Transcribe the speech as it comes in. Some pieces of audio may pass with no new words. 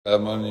Good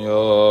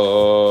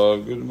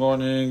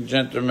morning,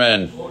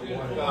 gentlemen.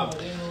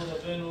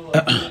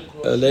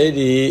 A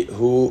lady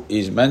who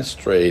is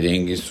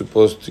menstruating is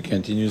supposed to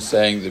continue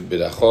saying the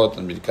birachot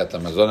and birkat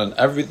Hamazon and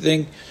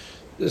everything.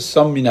 There's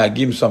some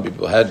minhagim some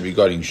people had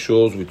regarding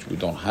shuls, which we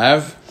don't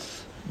have.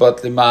 But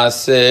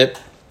lemaaseh,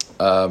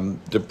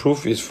 the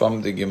proof is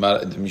from the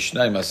Gemara, the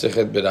Mishnah in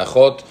Masechet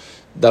Berachot,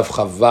 Daf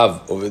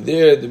Chavav. Over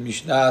there, the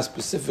Mishnah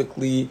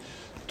specifically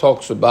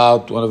talks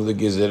about one of the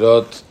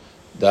gezerot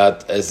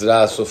that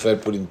Ezra Sofer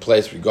put in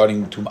place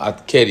regarding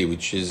Tum'at Keri,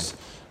 which is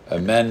a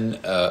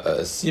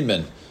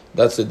semen.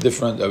 That's a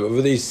different.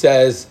 Over there, he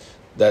says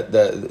that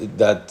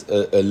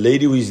a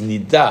lady who is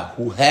nida,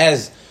 who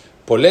has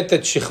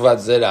poletet shichvat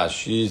zera,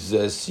 she's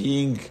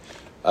seeing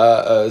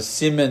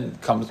semen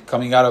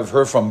coming out of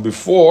her from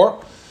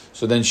before,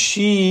 so then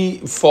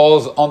she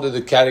falls under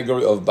the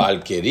category of Baal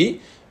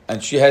Keri,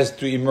 and she has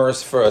to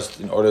immerse first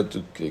in order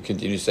to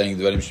continue saying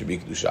the Dvarim Shebi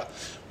Kedusha.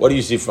 What do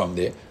you see from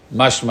there?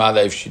 Mashma,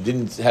 that if she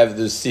didn't have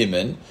the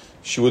semen,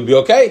 she would be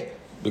okay,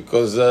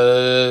 because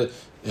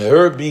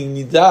her being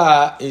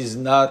nida is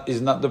not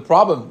the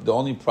problem. The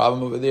only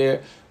problem over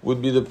there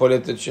would be the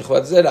poletet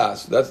shechvat zera.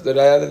 So that's the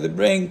raya that they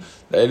bring.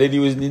 The lady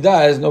who is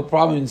nida has no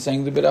problem in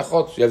saying the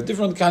berachot. So you have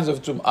different kinds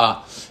of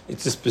tum'ah.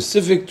 It's a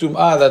specific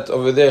tum'ah that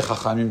over there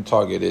Chachamim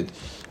targeted.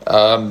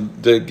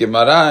 The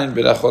Gemara in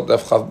Berachot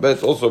Daf Chav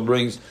Bet also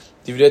brings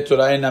divrei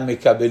Torah ena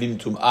mekabelim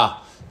tum'ah.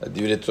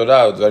 Divrei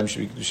Torah Dvarim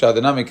Shebi Kedusha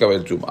ena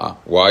mekabel tum'ah.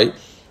 Why?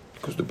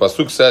 Because the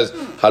pasuk says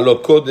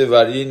haloko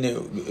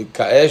devari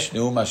ka'esh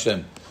neum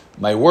Hashem.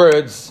 My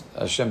words,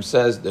 Hashem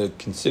says, they're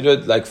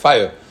considered like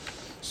fire.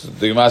 So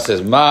the Gemara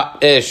says ma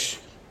esh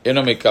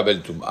eno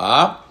mekabel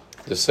tum'ah.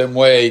 The same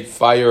way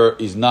fire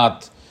is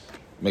not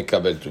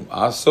mekabel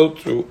tum'ah, so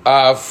through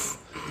af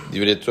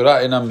divrei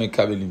Torah enam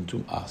mekabelim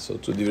tum'ah. So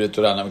to divrei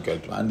Torah enam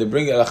mekabel tum'ah. And they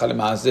bring halacha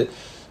lemaaseh,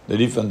 the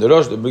Rif and the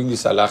Rosh, they bring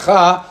this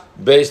halacha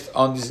based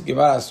on this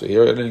Gemara. So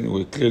here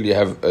we clearly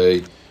have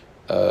a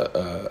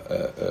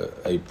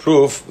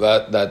proof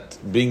that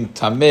being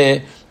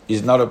tameh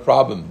is not a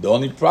problem. The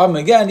only problem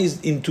again is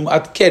in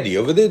Tum'at Keri.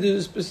 Over there, there's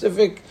a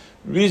specific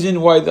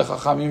reason why the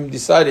Chachamim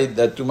decided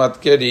that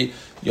Tum'at Keri,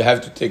 you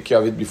have to take care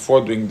of it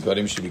before doing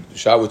Dvarim Shebi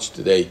Kedusha, which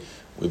today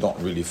we don't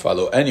really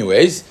follow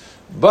anyways.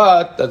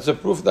 But that's a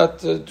proof that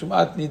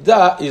Tum'at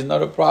Nida is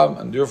not a problem,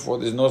 and therefore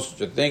there's no such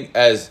a thing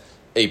as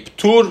a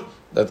ptur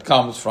that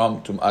comes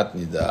from Tum'at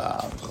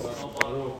Nida.